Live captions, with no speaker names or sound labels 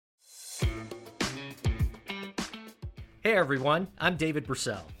Hey everyone, I'm David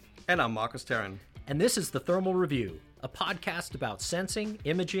Brissell. And I'm Marcus Terran. And this is the Thermal Review, a podcast about sensing,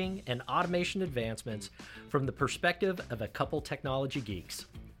 imaging, and automation advancements from the perspective of a couple technology geeks.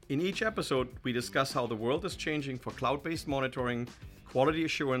 In each episode, we discuss how the world is changing for cloud-based monitoring, quality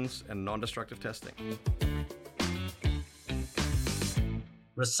assurance, and non-destructive testing.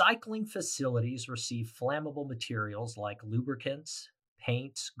 Recycling facilities receive flammable materials like lubricants,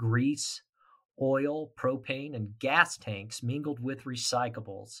 paints, grease, oil, propane, and gas tanks mingled with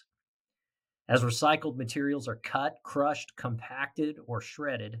recyclables. As recycled materials are cut, crushed, compacted, or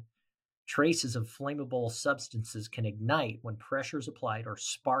shredded, traces of flammable substances can ignite when pressure is applied or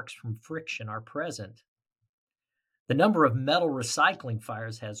sparks from friction are present. The number of metal recycling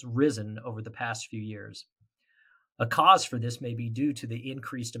fires has risen over the past few years. A cause for this may be due to the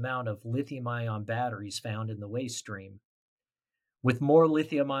increased amount of lithium-ion batteries found in the waste stream. With more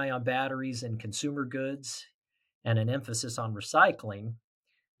lithium-ion batteries in consumer goods and an emphasis on recycling,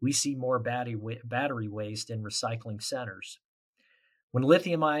 we see more battery waste in recycling centers. When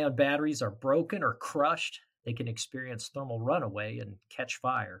lithium-ion batteries are broken or crushed, they can experience thermal runaway and catch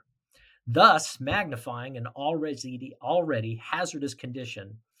fire, thus magnifying an already hazardous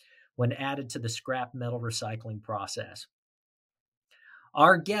condition when added to the scrap metal recycling process.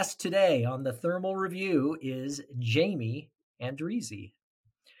 Our guest today on the Thermal Review is Jamie Endrizzi.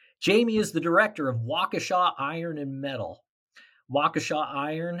 Jamie is the director of Waukesha Iron and Metal. Waukesha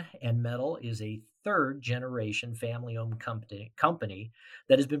Iron and Metal is a third-generation family-owned company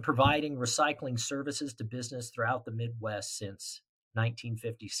that has been providing recycling services to business throughout the Midwest since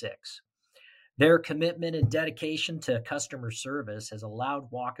 1956. Their commitment and dedication to customer service has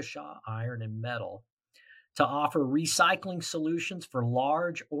allowed Waukesha Iron and Metal to offer recycling solutions for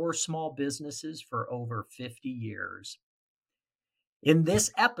large or small businesses for over 50 years. In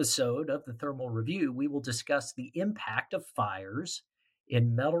this episode of the Thermal Review, we will discuss the impact of fires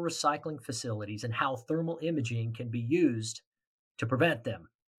in metal recycling facilities and how thermal imaging can be used to prevent them.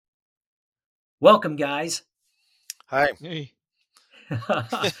 Welcome, guys. Hi. Hey.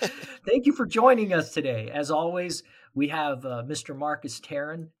 Thank you for joining us today. As always, we have Mr. Marcus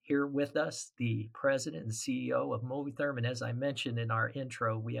Terran here with us, the president and CEO of Movitherm. And as I mentioned in our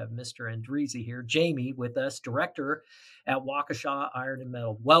intro, we have Mr. Endrizzi here, Jamie, with us, director at Waukesha Iron and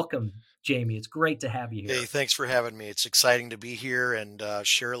Metal. Welcome, Jamie. It's great to have you here. Hey, thanks for having me. It's exciting to be here and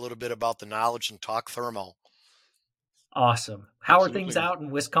share a little bit about the knowledge and talk thermal. Awesome. How Absolutely. are things out in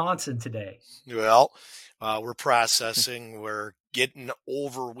Wisconsin today? Well, we're processing. We're getting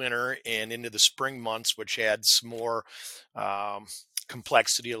over winter and into the spring months, which adds more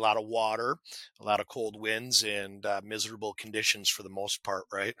complexity, a lot of water, a lot of cold winds, and miserable conditions for the most part,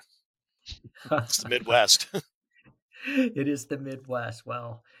 right? It's the Midwest. It is the Midwest.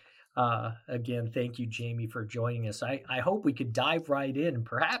 Well, again, thank you, Jamie, for joining us. I hope we could dive right in. And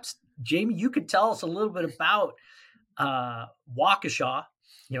perhaps, Jamie, you could tell us a little bit about Waukesha.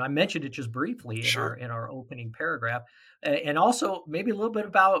 You know, I mentioned it just briefly Sure. in our opening paragraph, and also maybe a little bit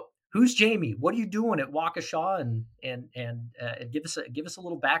about who's Jamie. What are you doing at Waukesha, and give us a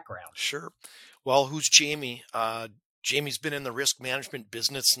little background. Sure. Well, who's Jamie? Jamie's been in the risk management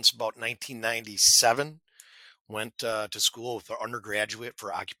business since about 1997. Went to school with an undergraduate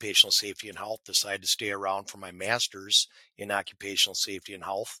for occupational safety and health, decided to stay around for my master's in occupational safety and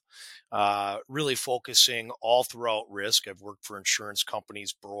health, really focusing all throughout risk. I've worked for insurance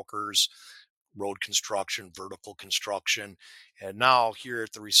companies, brokers, road construction, vertical construction, and now here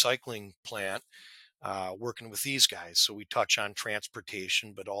at the recycling plant, working with these guys. So we touch on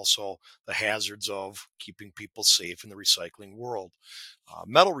transportation, but also the hazards of keeping people safe in the recycling world.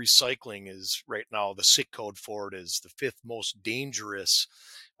 Metal recycling is right now, the SIC code for it is the 5th most dangerous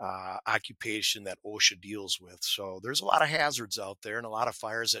occupation that OSHA deals with. So there's a lot of hazards out there and a lot of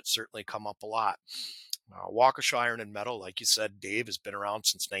fires that certainly come up a lot. Waukesha Iron and Metal, like you said, Dave, has been around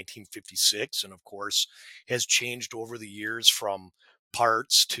since 1956 and of course has changed over the years from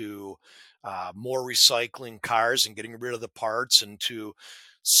parts to more recycling cars and getting rid of the parts, and to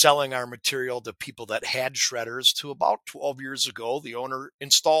selling our material to people that had shredders, to about 12 years ago, the owner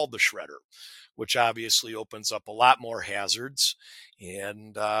installed the shredder, which obviously opens up a lot more hazards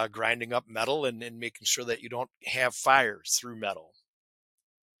and grinding up metal and making sure that you don't have fires through metal.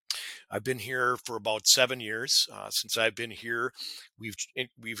 I've been here for about 7 years. Since I've been here,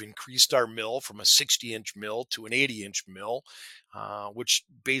 we've increased our mill from a 60-inch mill to an 80-inch mill, which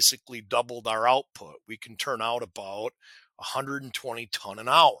basically doubled our output. We can turn out about 120 ton an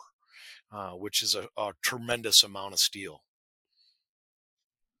hour, which is a tremendous amount of steel.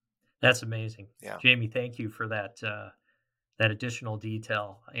 That's amazing. Yeah. Jamie, thank you for that additional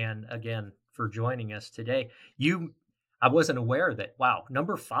detail. And again, for joining us today. I wasn't aware that. Wow,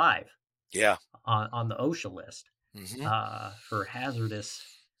 number 5 Yeah. on the OSHA list Hmm. for hazardous,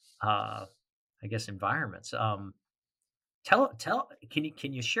 uh, I guess, environments. Tell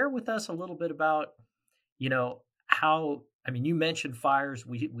can you share with us a little bit about, how I mean, you mentioned fires.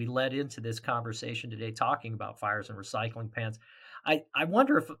 We led into this conversation today talking about fires and recycling pans. I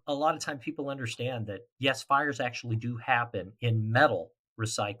wonder if a lot of time people understand that yes, fires actually do happen in metal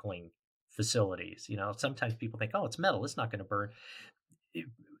recycling facilities. Sometimes people think, oh, it's metal, it's not going to burn. It-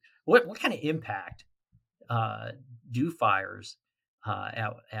 what kind of impact uh, do fires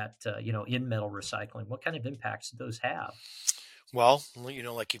in metal recycling? What kind of impacts do those have? Well,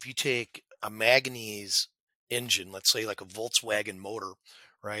 like if you take a manganese engine, let's say like a Volkswagen motor,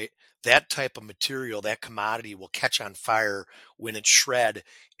 right? That type of material, that commodity will catch on fire when it's shred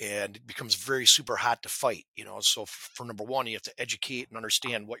and it becomes very super hot to fight. So for number one, you have to educate and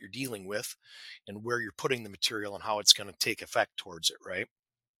understand what you're dealing with and where you're putting the material and how it's going to take effect towards it, right?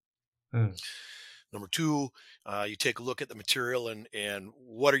 Mm, Number two, you take a look at the material and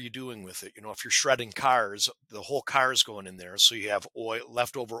what are you doing with it? If you're shredding cars, the whole car is going in there. So you have oil,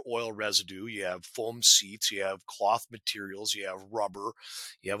 leftover oil residue, you have foam seats, you have cloth materials, you have rubber,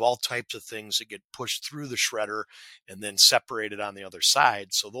 you have all types of things that get pushed through the shredder and then separated on the other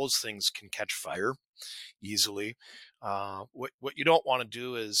side. So those things can catch fire easily. What you don't want to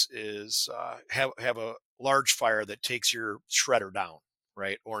do is have a large fire that takes your shredder down,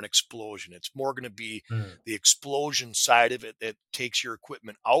 right? Or an explosion. It's more going to be mm, the explosion side of it that takes your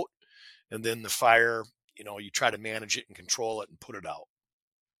equipment out, and then the fire. You try to manage it and control it and put it out.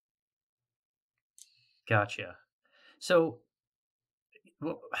 gotcha. So,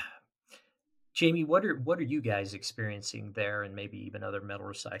 well, Jamie, what are you guys experiencing there, and maybe even other metal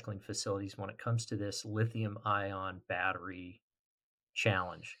recycling facilities when it comes to this lithium-ion battery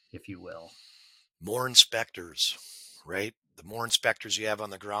challenge, if you will? More inspectors, right? The more inspectors you have on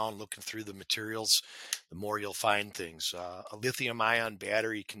the ground looking through the materials, the more you'll find things. A lithium ion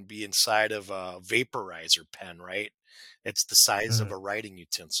battery can be inside of a vaporizer pen, right? It's the size of Mm, a writing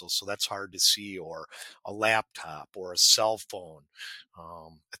utensil, so that's hard to see, or a laptop or a cell phone.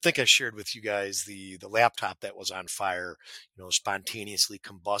 I think I shared with you guys the laptop that was on fire, spontaneously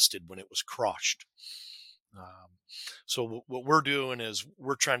combusted when it was crushed. Um, so what we're doing is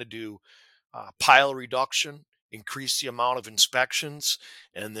we're trying to do pile reduction, increase the amount of inspections,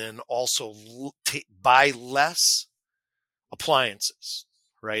 and then also buy less appliances,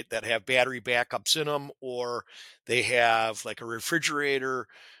 right? That have battery backups in them, or they have like a refrigerator.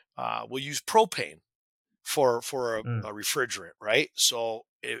 We'll use propane for mm, a refrigerant, right? So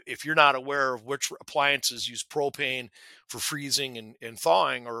if you're not aware of which appliances use propane for freezing and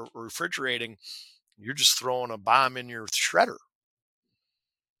thawing or refrigerating, you're just throwing a bomb in your shredder,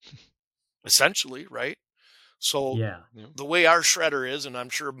 essentially, right? So yeah. Yeah. the way our shredder is, and I'm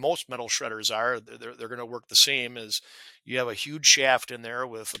sure most metal shredders are, they're going to work the same. Is you have a huge shaft in there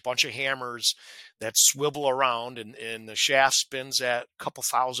with a bunch of hammers that swivel around, and the shaft spins at a couple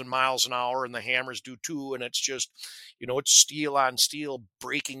thousand miles an hour, and the hammers do too. And it's just, it's steel on steel,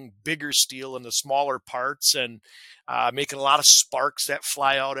 breaking bigger steel into smaller parts, and making a lot of sparks that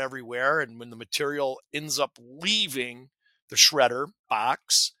fly out everywhere. And when the material ends up leaving the shredder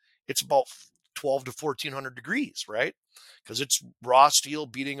box, it's about 12 to 1400 degrees, right? Because it's raw steel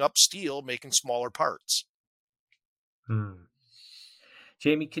beating up steel, making smaller parts. Mm.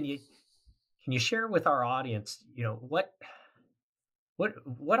 Jamie, can you share with our audience,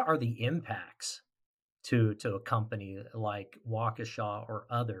 what are the impacts to a company like Waukesha or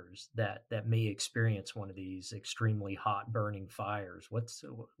others that may experience one of these extremely hot burning fires? What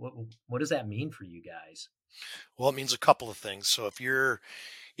does that mean for you guys? Well, it means a couple of things. So if you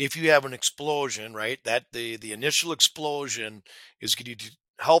have an explosion, right, that the initial explosion is going to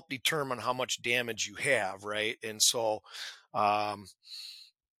help determine how much damage you have, right? And so um,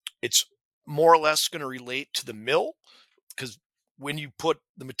 it's more or less going to relate to the mill, because when you put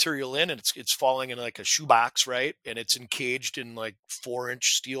the material in and it's falling in like a shoebox, right, and it's encaged in like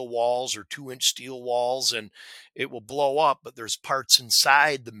 4-inch steel walls or 2-inch steel walls, and it will blow up. But there's parts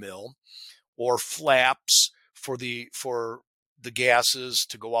inside the mill or flaps for the gases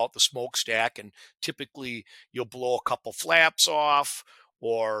to go out the smokestack, and typically you'll blow a couple flaps off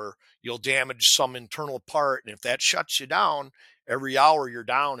or you'll damage some internal part, and if that shuts you down, every hour you're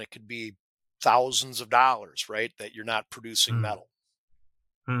down, it could be thousands of dollars, right, that you're not producing Mm, metal.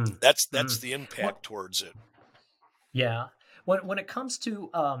 mm, That's mm. the What? impact towards it. Yeah. When it comes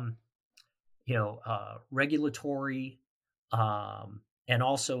to regulatory, and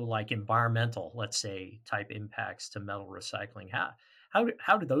also like environmental, let's say, type impacts to metal recycling.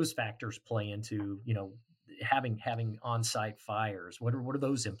 How do those factors play into having on-site fires? What are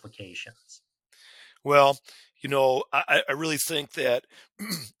those implications? Well, I really think that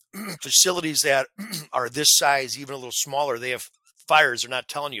facilities that are this size, even a little smaller, they have fires. They're not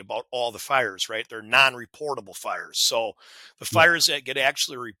telling you about all the fires, right? They're non-reportable fires. So the Yeah. fires that get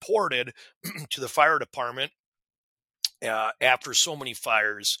actually reported to the fire department after so many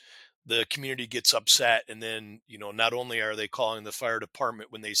fires, the community gets upset, and then not only are they calling the fire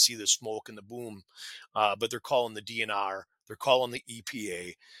department when they see the smoke and the boom, but they're calling the DNR, they're calling the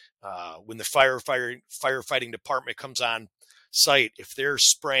EPA. When the firefighting department comes on site, if they're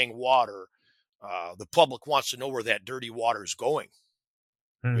spraying water, the public wants to know where that dirty water is going,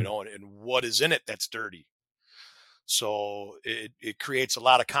 Hmm. and what is in it that's dirty. So it creates a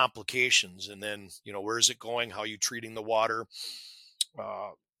lot of complications. And then, where is it going? How are you treating the water?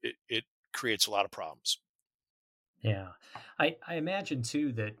 It creates a lot of problems. Yeah. I imagine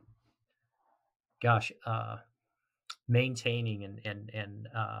too that, gosh, maintaining and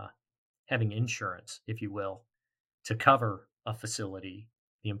having insurance, if you will, to cover a facility,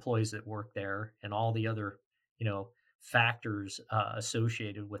 the employees that work there, and all the other, you know, factors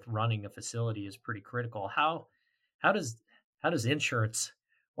associated with running a facility is pretty critical. How does how does insurance,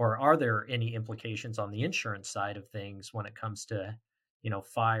 or are there any implications on the insurance side of things when it comes to,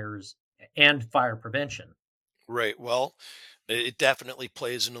 fires and fire prevention? Right. Well, it definitely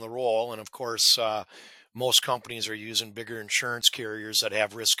plays into the role. And of course, most companies are using bigger insurance carriers that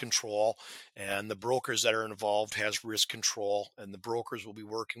have risk control, and the brokers that are involved has risk control. And the brokers will be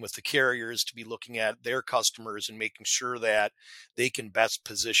working with the carriers to be looking at their customers and making sure that they can best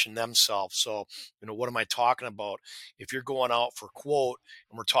position themselves. So, what am I talking about? If you're going out for quote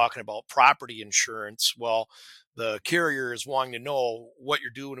and we're talking about property insurance, well, the carrier is wanting to know what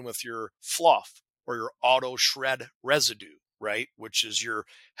you're doing with your fluff or your auto shred residue, right? Which is your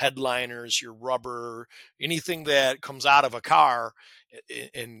headliners, your rubber, anything that comes out of a car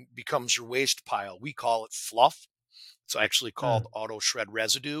and becomes your waste pile. We call it fluff. It's actually called Mm, auto shred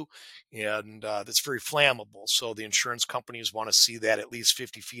residue, and that's very flammable. So the insurance companies want to see that at least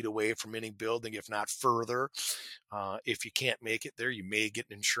 50 feet away from any building, if not further. If you can't make it there, you may get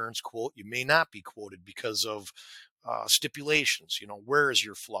an insurance quote. You may not be quoted because of stipulations. Where is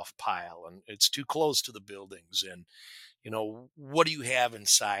your fluff pile? And it's too close to the buildings. And what do you have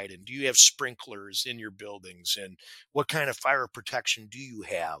inside, and do you have sprinklers in your buildings, and what kind of fire protection do you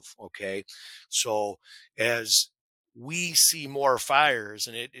have? Okay, so as we see more fires,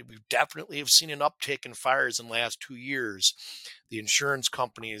 and we definitely have seen an uptick in fires in the last 2 years, the insurance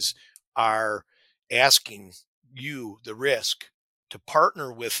companies are asking you, the risk, to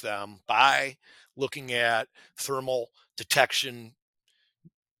partner with them by looking at thermal detection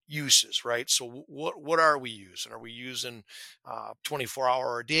uses, right? So what are we using? Are we using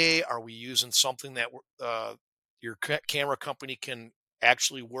 24-hour a day? Are we using something that your camera company can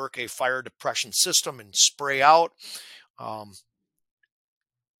actually work a fire depression system and spray out? Um,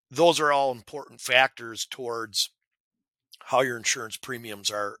 those are all important factors towards how your insurance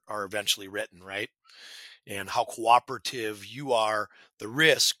premiums are eventually written, right? And how cooperative you are, the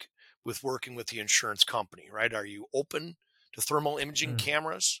risk with working with the insurance company, right? Are you open to thermal imaging mm,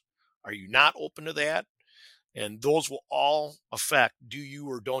 cameras? Are you not open to that? And those will all affect, do you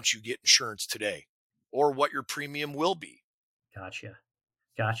or don't you get insurance today, or what your premium will be. gotcha.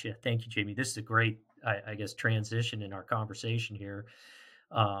 Gotcha. Thank you, Jamie. This is a great, I guess, transition in our conversation here,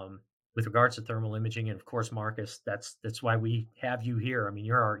 with regards to thermal imaging, and of course, Marcus. That's why we have you here. I mean,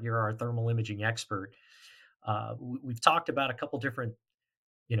 you're our thermal imaging expert. We've talked about a couple different,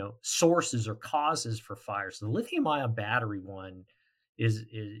 sources or causes for fires. The lithium-ion battery one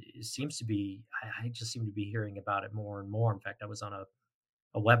seems to be. I just seem to be hearing about it more and more. In fact, I was on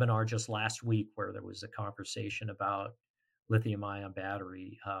a webinar just last week where there was a conversation about lithium ion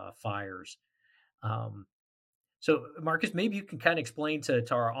battery fires. Um, so, Marcus, maybe you can kind of explain to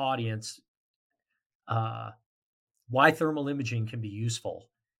our audience uh, why thermal imaging can be useful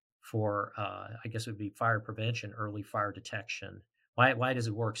for, I guess it would be fire prevention, early fire detection. Why does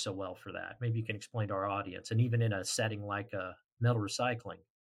it work so well for that? Maybe you can explain to our audience, and even in a setting like metal recycling.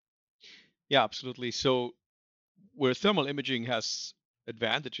 Yeah, absolutely. So where thermal imaging has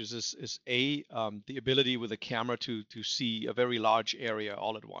advantages is the ability with a camera to see a very large area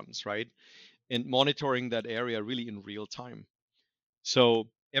all at once, right? And monitoring that area really in real time. So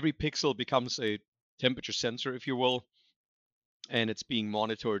every pixel becomes a temperature sensor, if you will, and it's being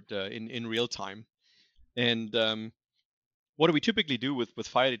monitored in real time. And what do we typically do with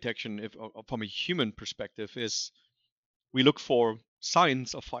fire detection, if from a human perspective, is we look for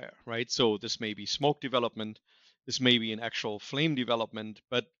signs of fire, right? So this may be smoke development, this may be an actual flame development,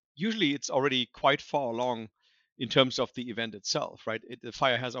 but usually it's already quite far along in terms of the event itself, right? The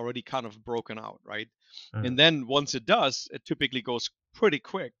fire has already kind of broken out, right? Mm. And then once it does, it typically goes pretty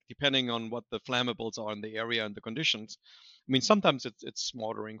quick, depending on what the flammables are in the area and the conditions. I mean, sometimes it's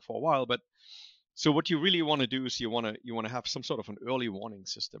smoldering for a while, but so what you really want to do is you want to have some sort of an early warning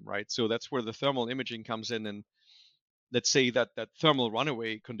system, right? So that's where the thermal imaging comes in, and let's say that thermal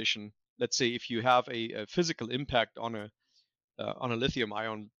runaway condition. Let's say if you have a physical impact on a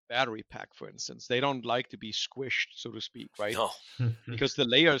lithium-ion battery pack, for instance, they don't like to be squished, so to speak, right? No. Because the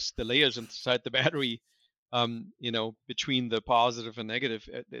layers inside the battery, between the positive and negative,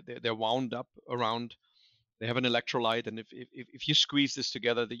 they're wound up around. They have an electrolyte, and if you squeeze this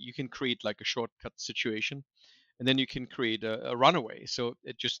together, that you can create like a shortcut situation, and then you can create a runaway. So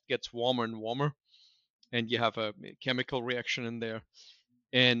it just gets warmer and warmer, and you have a chemical reaction in there.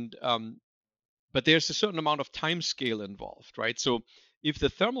 And but there's a certain amount of time scale involved, right? So if the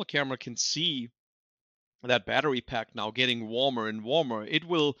thermal camera can see that battery pack now getting warmer and warmer, it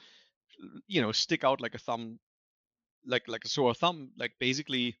will, stick out like a thumb, like a sore thumb, like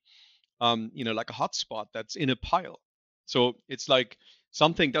basically, like a hot spot that's in a pile. So it's like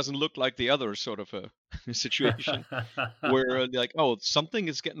something doesn't look like the other, sort of a situation where like, oh, something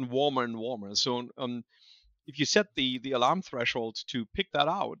is getting warmer and warmer. So if you set the alarm threshold to pick that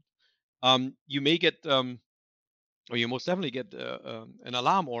out, you may get or you most definitely get an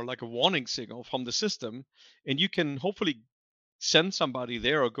alarm or like a warning signal from the system, and you can hopefully send somebody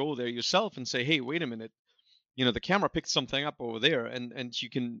there or go there yourself and say, hey, wait a minute, the camera picked something up over there, and you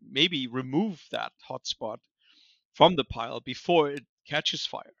can maybe remove that hotspot from the pile before it catches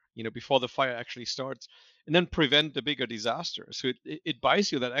fire, before the fire actually starts, and then prevent a bigger disaster. So it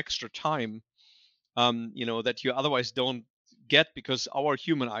buys you that extra time, that you otherwise don't get, because our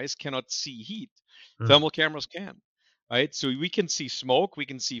human eyes cannot see heat. Mm. Thermal cameras can, right? So we can see smoke, we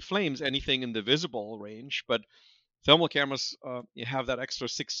can see flames, anything in the visible range, but thermal cameras have that extra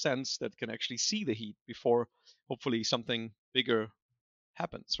sixth sense that can actually see the heat before hopefully something bigger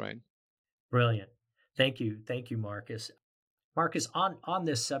happens, right? Brilliant. Thank you, Marcus. Marcus, on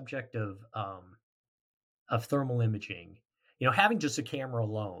this subject of thermal imaging, having just a camera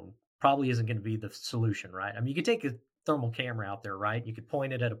alone probably isn't going to be the solution, right? I mean, you could take a thermal camera out there, right? You could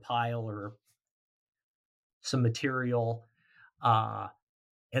point it at a pile or some material, uh,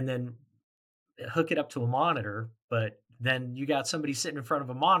 and then hook it up to a monitor. But then you got somebody sitting in front of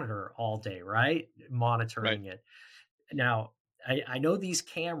a monitor all day, right? Right. Monitoring it. Now, I know these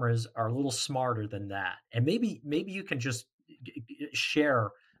cameras are a little smarter than that, and maybe you can just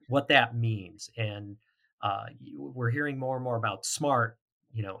share what that means. And we're hearing more and more about smart,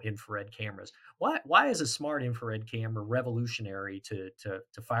 infrared cameras. Why is a smart infrared camera revolutionary to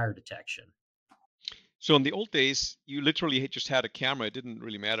fire detection? So in the old days, you literally just had a camera. It didn't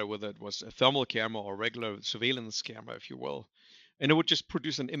really matter whether it was a thermal camera or a regular surveillance camera, if you will. And it would just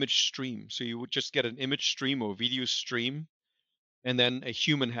produce an image stream. So you would just get an image stream or video stream, and then a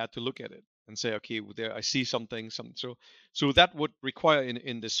human had to look at it and say, okay, well, there I see something. So that would require,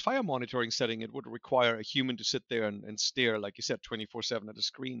 in this fire monitoring setting, it would require a human to sit there and stare, like you said, 24/7 at the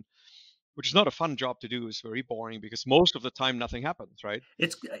screen, which is not a fun job to do. It's very boring because most of the time nothing happens, right?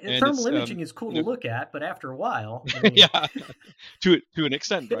 It's And thermal it's imaging is cool to look at, but after a while, I yeah, mean, to an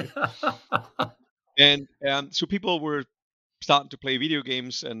extent, right? And so people were starting to play video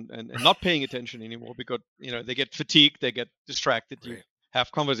games and not paying attention anymore, because they get fatigued, they get distracted. You Right.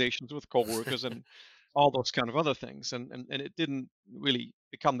 have conversations with coworkers and all those kind of other things, and it didn't really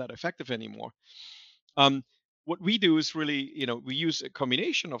become that effective anymore. Um, what we do is really, we use a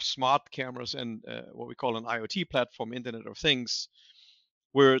combination of smart cameras and what we call an IoT platform, Internet of Things,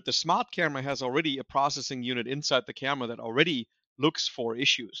 where the smart camera has already a processing unit inside the camera that already looks for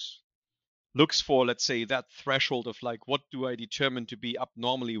issues, looks for, let's say, that threshold of like, what do I determine to be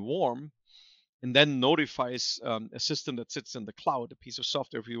abnormally warm, and then notifies a system that sits in the cloud, a piece of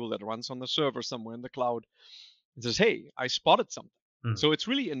software, if you will, that runs on the server somewhere in the cloud, and says, hey, I spotted something. Mm. So it's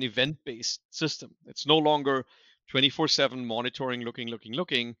really an event-based system. It's no longer 24/7 monitoring,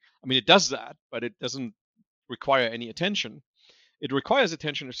 looking. I mean, it does that, but it doesn't require any attention. It requires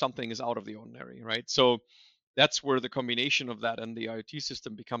attention if something is out of the ordinary, right? So that's where the combination of that and the IoT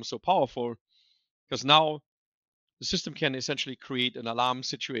system becomes so powerful, because now the system can essentially create an alarm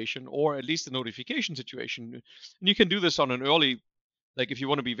situation or at least a notification situation. And you can do this on an early, like if you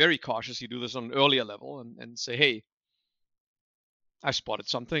want to be very cautious, you do this on an earlier level and say, hey, I spotted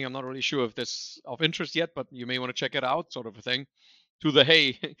something. I'm not really sure if this is of interest yet, but you may want to check it out, sort of a thing. To the,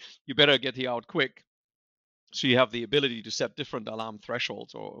 hey, you better get here out quick. So you have the ability to set different alarm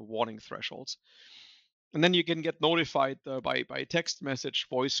thresholds or warning thresholds. And then you can get notified by text message,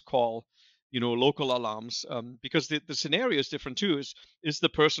 voice call, local alarms, because the scenario is different too. Is the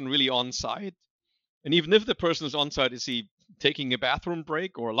person really on site? And even if the person is on site, is he taking a bathroom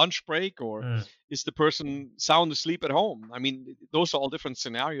break or a lunch break, or Mm. is the person sound asleep at home? I mean, those are all different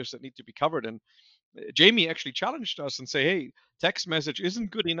scenarios that need to be covered. And Jamie actually challenged us and say, "Hey, text message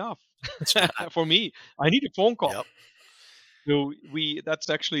isn't good enough It's not. for me. I need a phone call." Yep. So that's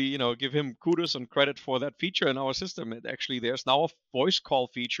actually, give him kudos and credit for that feature in our system. There's now a voice call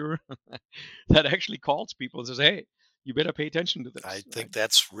feature that actually calls people and says, "Hey, you better pay attention to I this." Right? think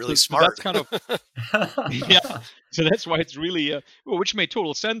that's really So smart. that's kind of yeah. So that's why it's really which made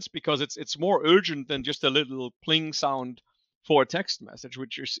total sense, because it's more urgent than just a little pling sound for a text message,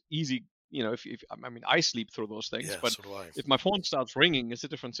 which is easy. If I mean, I sleep through those things, Yeah, but so do I. if my phone starts ringing, it's a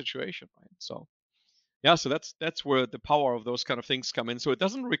different situation, right? So yeah, so that's where the power of those kind of things come in. So it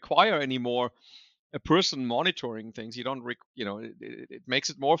doesn't require anymore a person monitoring things. You don't, it makes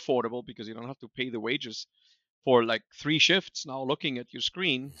it more affordable because you don't have to pay the wages for like 3 shifts now looking at your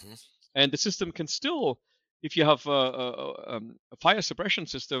screen, Hmm. and the system can still, if you have a fire suppression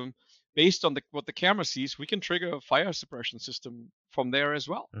system based on what the camera sees, we can trigger a fire suppression system from there as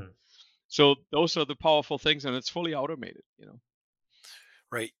well. Mm. So those are the powerful things, and it's fully automated.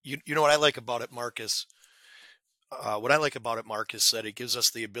 Right. You know what I like about it, Marcus? What I like about it, Mark, is that it gives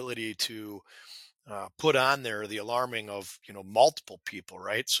us the ability to put on there the alarming of multiple people,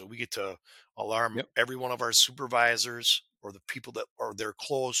 right? So we get to alarm Yep. every one of our supervisors or the people that are there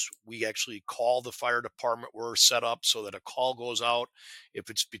close. We actually call the fire department. We're set up so that a call goes out if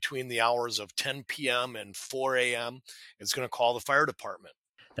it's between the hours of 10 p.m. and 4 a.m. It's going to call the fire department.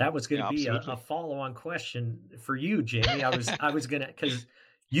 That was going to Yeah, be a absolutely. follow-on question for you, Jamie. I was going to, because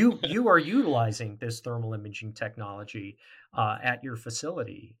you are utilizing this thermal imaging technology at your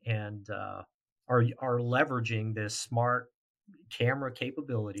facility, and are leveraging this smart camera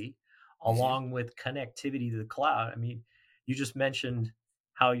capability Hmm. along with connectivity to the cloud. I mean, you just mentioned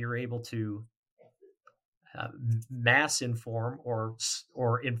how you're able to uh, mass inform or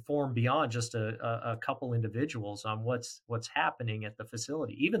inform beyond just a couple individuals on what's happening at the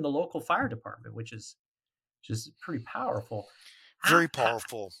facility, even the local fire department, which is just pretty powerful. Very How,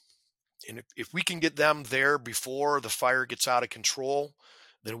 powerful. And if we can get them there before the fire gets out of control,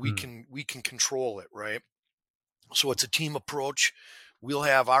 then we hmm, can control it, right? So it's a team approach. We'll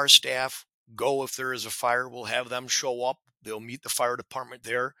have our staff go if there is a fire. We'll have them show up. They'll meet the fire department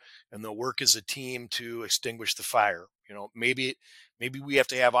there, and they'll work as a team to extinguish the fire. Maybe we have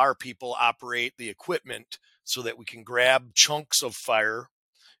to have our people operate the equipment so that we can grab chunks of fire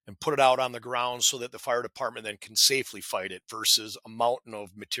and put it out on the ground so that the fire department then can safely fight it versus a mountain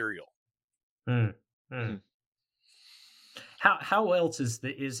of material. hmm, hmm. Mhm. How else is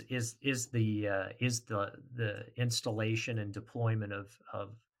the installation and deployment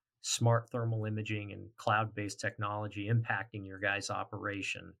of smart thermal imaging and cloud-based technology impacting your guys'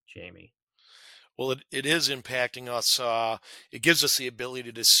 operation, Jamie? Well, it is impacting us. It gives us the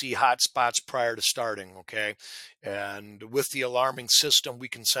ability to see hot spots prior to starting. Okay. And with the alarming system, we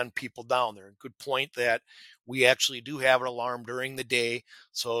can send people down there. Good point that we actually do have an alarm during the day.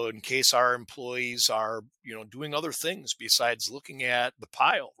 So in case our employees are, doing other things besides looking at the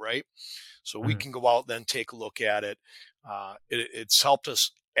pile, right? So we Mm, can go out then take a look at it. It's helped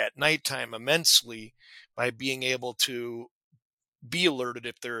us at nighttime immensely by being able to be alerted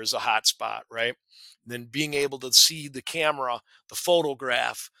if there is a hot spot, right? And then being able to see the camera, the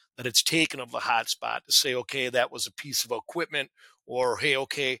photograph that it's taken of the hot spot to say, okay, that was a piece of equipment, or hey,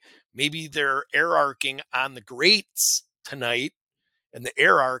 okay, maybe they're air arcing on the grates tonight and the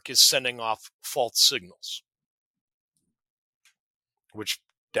air arc is sending off false signals, which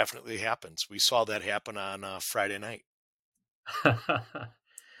definitely happens. We saw that happen on Friday night.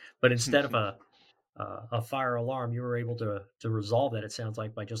 but instead of a fire alarm, you were able to resolve that. It sounds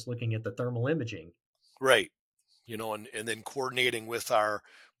like by just looking at the thermal imaging. Right. And then coordinating with our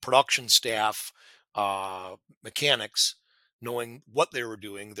production staff, mechanics, knowing what they were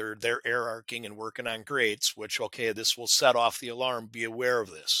doing. They're air arcing and working on grates, which okay, this will set off the alarm. Be aware of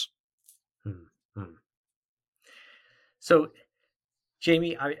this. Hmm, hmm. So,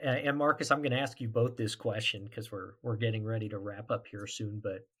 Jamie and Marcus, I'm going to ask you both this question because we're getting ready to wrap up here soon.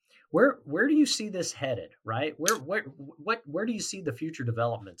 But where do you see this headed? Right? Where do you see the future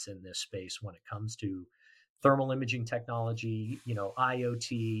developments in this space when it comes to thermal imaging technology?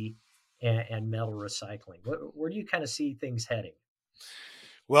 IoT and metal recycling. Where do you kind of see things heading?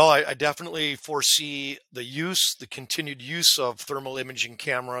 Well, I definitely foresee the continued use of thermal imaging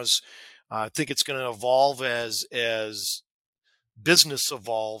cameras. I think it's going to evolve as business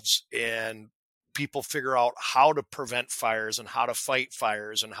evolves, and people figure out how to prevent fires and how to fight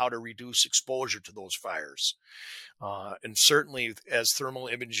fires and how to reduce exposure to those fires. And certainly, as thermal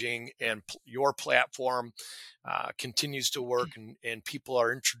imaging and your platform continues to work, and people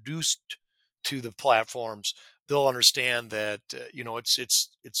are introduced to the platforms, they'll understand that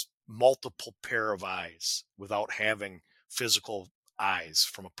it's multiple pair of eyes without having physical eyes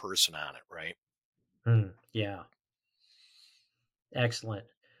from a person on it, right? Yeah. Excellent.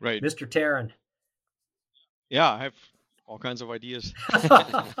 Right. Mr. Taryn. Yeah, I have all kinds of ideas.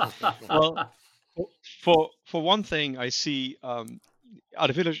 Well, for one thing, I see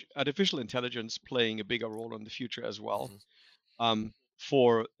artificial intelligence playing a bigger role in the future as well,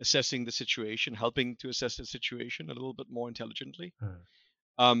 for assessing the situation, helping to assess the situation a little bit more intelligently.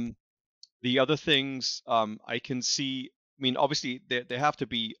 Um, the other things I can see, I mean, obviously there have to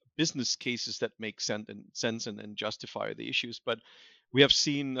be business cases that make sense and justify the issues. But we have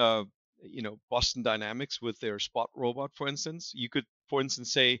seen, Boston Dynamics with their Spot robot, for instance. You could, for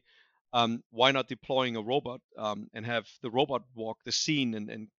instance, say, why not deploying a robot and have the robot walk the scene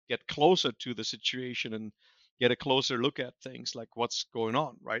and get closer to the situation and get a closer look at things like what's going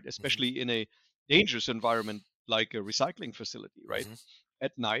on, right? Especially in a dangerous environment like a recycling facility, right?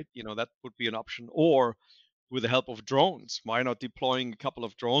 At night, that would be an option. Or with the help of drones, why not deploying a couple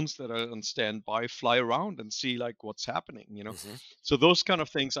of drones that are on standby, fly around and see like what's happening, So those kind of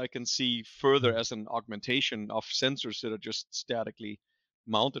things I can see further as an augmentation of sensors that are just statically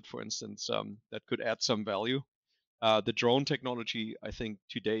mounted, for instance, that could add some value. The drone technology, I think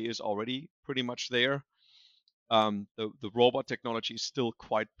today is already pretty much there. The robot technology is still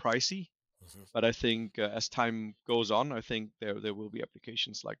quite pricey, but I think as time goes on, I think there will be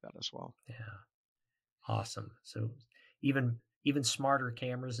applications like that as well. Yeah, awesome. So even smarter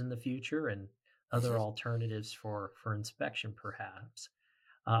cameras in the future and other alternatives for inspection, perhaps.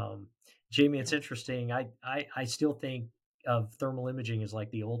 Jamie, it's interesting. I still think of thermal imaging as like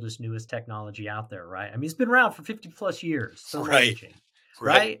the oldest, newest technology out there, right? I mean, it's been around for 50 plus years, thermal imaging,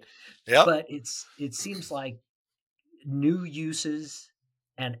 right? Yep. But it seems like new uses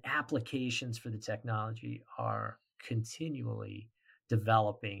and applications for the technology are continually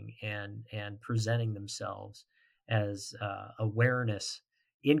developing and presenting themselves as awareness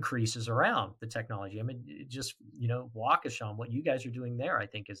increases around the technology. I mean, just Waukesha, what you guys are doing there, I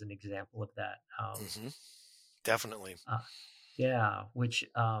think, is an example of that. Definitely. Yeah, which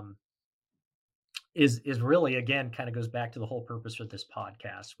is really, again, kind of goes back to the whole purpose for this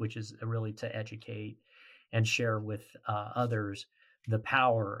podcast, which is really to educate and share with others the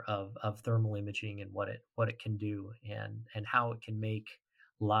power of thermal imaging and what it can do, and how it can make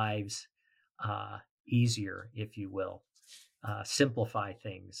lives easier, if you will, simplify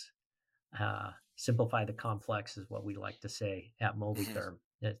things, simplify the complex is what we like to say at Multitherm.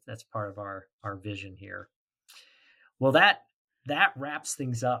 That's part of our vision here. Well, that wraps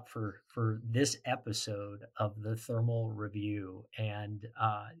things up for this episode of the Thermal Review. And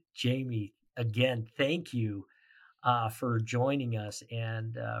Jamie, again, thank you for joining us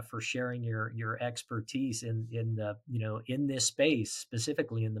and for sharing your expertise in the in this space,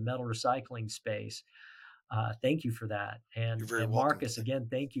 specifically in the metal recycling space. Thank you for that. And You're very welcome. Marcus, again,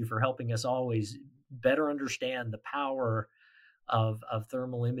 thank you for helping us always better understand the power of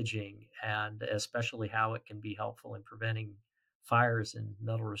thermal imaging, and especially how it can be helpful in preventing fires in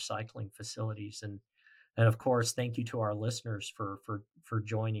metal recycling facilities. And of course, thank you to our listeners for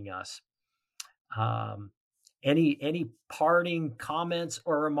joining us. Any parting comments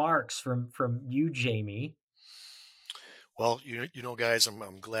or remarks from you, Jamie? Well, guys,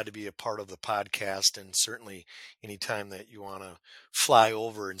 I'm glad to be a part of the podcast, and certainly anytime that you want to fly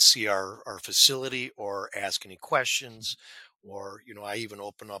over and see our facility or ask any questions, or I even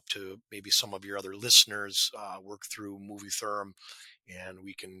open up to maybe some of your other listeners, work through Movie Therm, and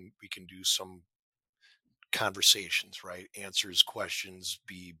we can do some conversations, right? Answers, questions,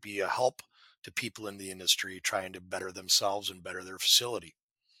 be a help to people in the industry trying to better themselves and better their facility.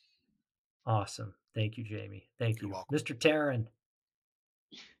 Awesome. Thank you, Jamie. Thank You're you. welcome. Mr. Taryn.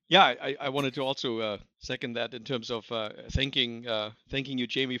 Yeah, I wanted to also second that in terms of thanking you,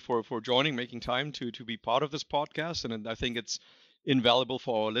 Jamie, for joining, making time to be part of this podcast, and I think it's invaluable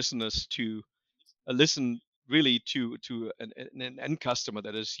for our listeners to listen really to an end customer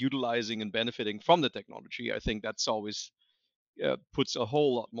that is utilizing and benefiting from the technology. I think that's always puts a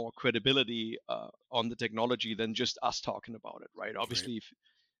whole lot more credibility on the technology than just us talking about it, right? Obviously, if,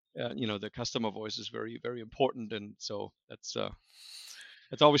 the customer voice is very, very important, and so that's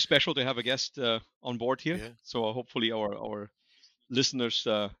it's always special to have a guest on board here. Yeah. So hopefully our listeners,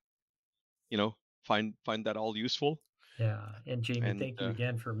 find that all useful. Yeah. And Jamie, And thank you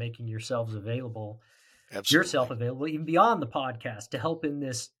again for making yourself available Absolutely. even beyond the podcast to help in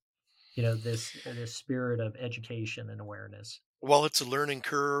this, this spirit of education and awareness. Well, it's a learning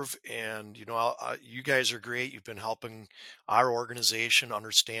curve, and you guys are great. You've been helping our organization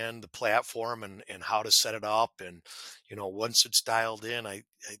understand the platform and how to set it up, and once it's dialed in,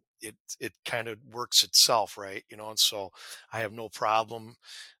 it kind of works itself, right? And so I have no problem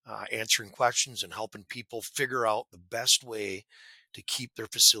answering questions and helping people figure out the best way to keep their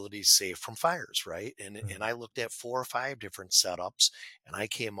facilities safe from fires, right? And I looked at 4 or 5 different setups, and I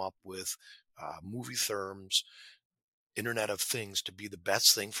came up with movie therms, Internet of Things to be the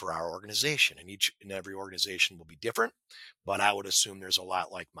best thing for our organization. And each and every organization will be different, but I would assume there's a lot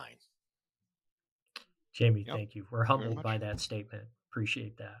like mine. Jamie, Yep. thank you. We're Thank you very humbled by much. that statement.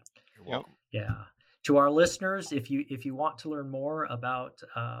 Appreciate that. You're Yep. welcome. Yeah. To our listeners, if you want to learn more about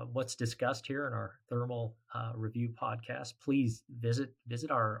what's discussed here in our thermal review podcast, please visit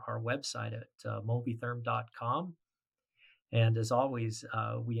our website at movitherm.com. And as always,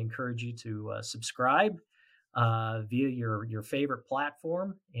 we encourage you to subscribe via your favorite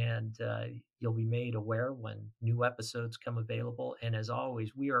platform, and you'll be made aware when new episodes come available. And as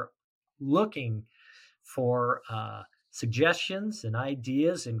always, we are looking for suggestions and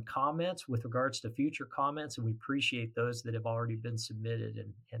ideas and comments with regards to future comments, and we appreciate those that have already been submitted,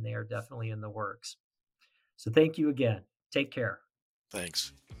 and they are definitely in the works. So thank you again. Take care.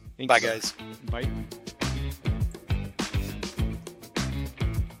 Thanks. Thanks. Bye, guys. Bye.